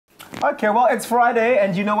Okay, well, it's Friday,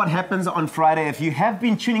 and you know what happens on Friday. If you have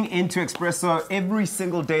been tuning into Expresso every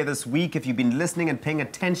single day this week, if you've been listening and paying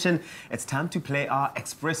attention, it's time to play our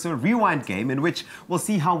Expresso Rewind game, in which we'll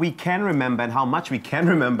see how we can remember and how much we can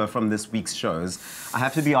remember from this week's shows. I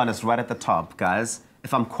have to be honest, right at the top, guys,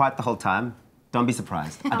 if I'm quiet the whole time, don't be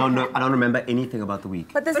surprised. I don't remember anything about the week.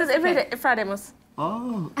 But this is every day, Friday, Mos.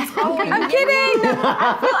 Oh. I'm kidding!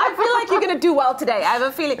 I feel like you're going to do well today. I have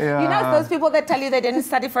a feeling. Yeah. You know those people that tell you they didn't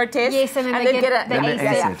study for a test? Yes, and then they get the ace.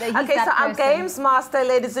 yeah. Okay, so our games master,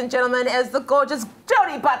 ladies and gentlemen, is the gorgeous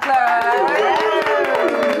Jodie Butler.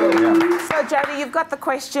 So, Jodie, you've got the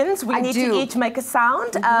questions. We need to each make a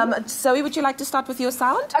sound. Zoe, would you like to start with your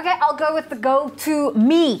sound? Okay, I'll go with the go-to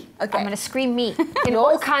me. Okay. I'm going to scream me in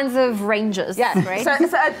all kinds of ranges. Yeah, right? So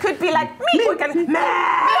it could be like me. We can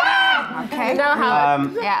okay. You know how?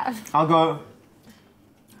 Yeah. I'll go.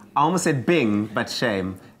 I almost said Bing, but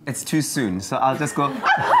shame. It's too soon, so I'll just go.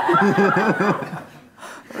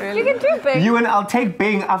 Really? You can do Bing. You and I'll take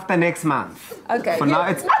Bing after next month. Okay. For now,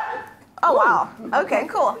 it's. Oh wow. Okay,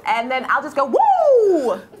 cool. And then I'll just go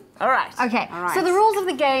woo. All right. Okay, so the rules of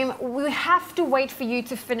the game, we have to wait for you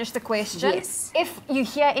to finish the question. Yes. If you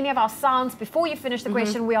hear any of our sounds before you finish the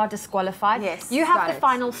question, we are disqualified. Yes. You have the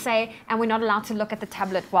final say, and we're not allowed to look at the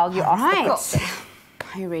tablet while you ask the question.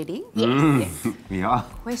 Are you ready? Yes. Yeah.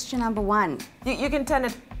 Question number 1. You can turn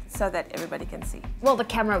it so that everybody can see. Well, the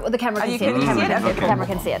camera can you see it. can see it? Okay, The camera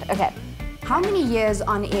can see it. Okay. How many years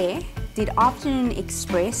on air did Afternoon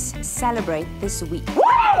Express celebrate this week?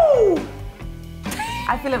 Woo!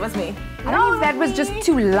 I feel it was me. I don't know if that was just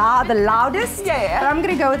too loud, the loudest. Yeah. But I'm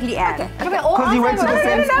gonna go with Leanne. Because you went to the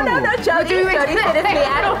same school. No, Jodie said it,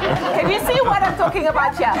 Leanne. Can you see what I'm talking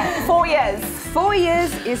about here? 4 years. 4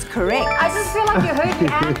 years is correct. I just feel like you heard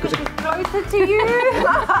Leanne because she's closer to you.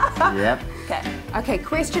 Yep. Okay. Okay,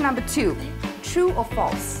 question number 2. True or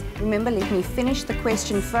false? Remember, let me finish the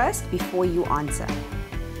question first before you answer.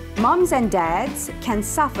 Moms and dads can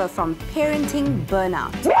suffer from parenting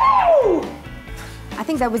burnout. Woo! I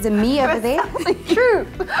think that was a me over there. True.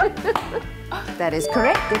 That is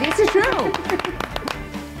correct. It is true.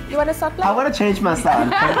 You want to start playing? I want to change my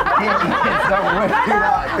sound.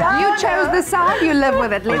 You chose the sound, you live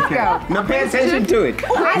with it. Let's go. No, pay attention to it.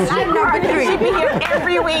 Question number 3. She'd be here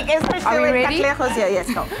every week, especially Are we when ready? Katlejo's here. Yes,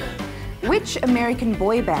 go. Which American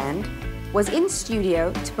boy band was in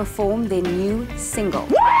studio to perform their new single?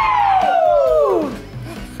 Woo!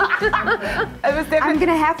 It was I'm definitely...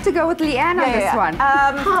 gonna have to go with Leanne on this one.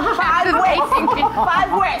 5 West.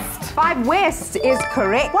 5 West. 5 West is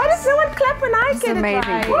correct. Why does no one clap when I get amazing.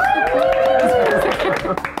 it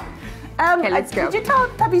right? Okay, let's go. Did you tell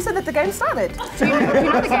Tabisa that the game started? So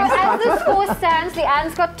as the score stands,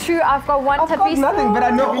 Leanne's got 2, I've got 1. I've got nothing, but I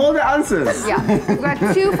know all the answers. Yeah, we've got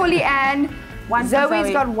 2 for Leanne, One for Zoe's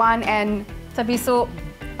Zoe. got 1, and Tabiso,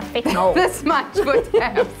 no. this much for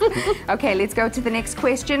Tabs. Okay, let's go to the next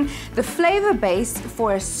question. The flavor base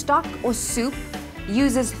for a stock or soup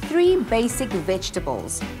uses 3 basic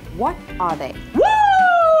vegetables. What are they? Woo!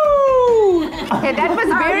 Okay, that was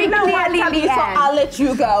very clearly Tabisa, Leanne. I'll let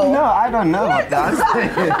you go. No, I don't know what the answer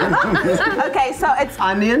is. Okay, so it's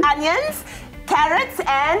Onion. onions, carrots,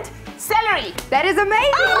 and celery. That is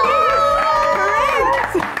amazing.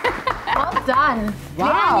 Well done. Wow.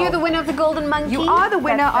 Leanne, you're the winner of the Golden Monkey. You are the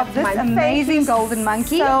winner of this amazing golden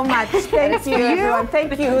monkey. So much. Thank you, everyone.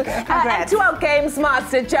 Thank you. And to our games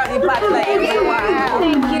master, Jodie Butler.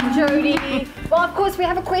 Thank you, Jodie. Well, of course, we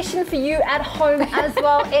have a question for you at home as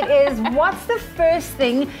well. It is, what's the first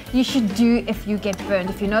thing you should do if you get burned?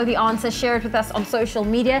 If you know the answer, share it with us on social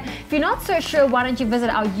media. If you're not so sure, why don't you visit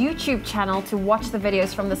our YouTube channel to watch the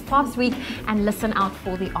videos from this past week and listen out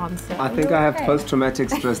for the answer. I think I have post-traumatic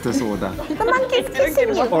stress disorder. The monkey's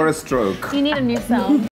kissing you. Or a stroke. You need a new sound.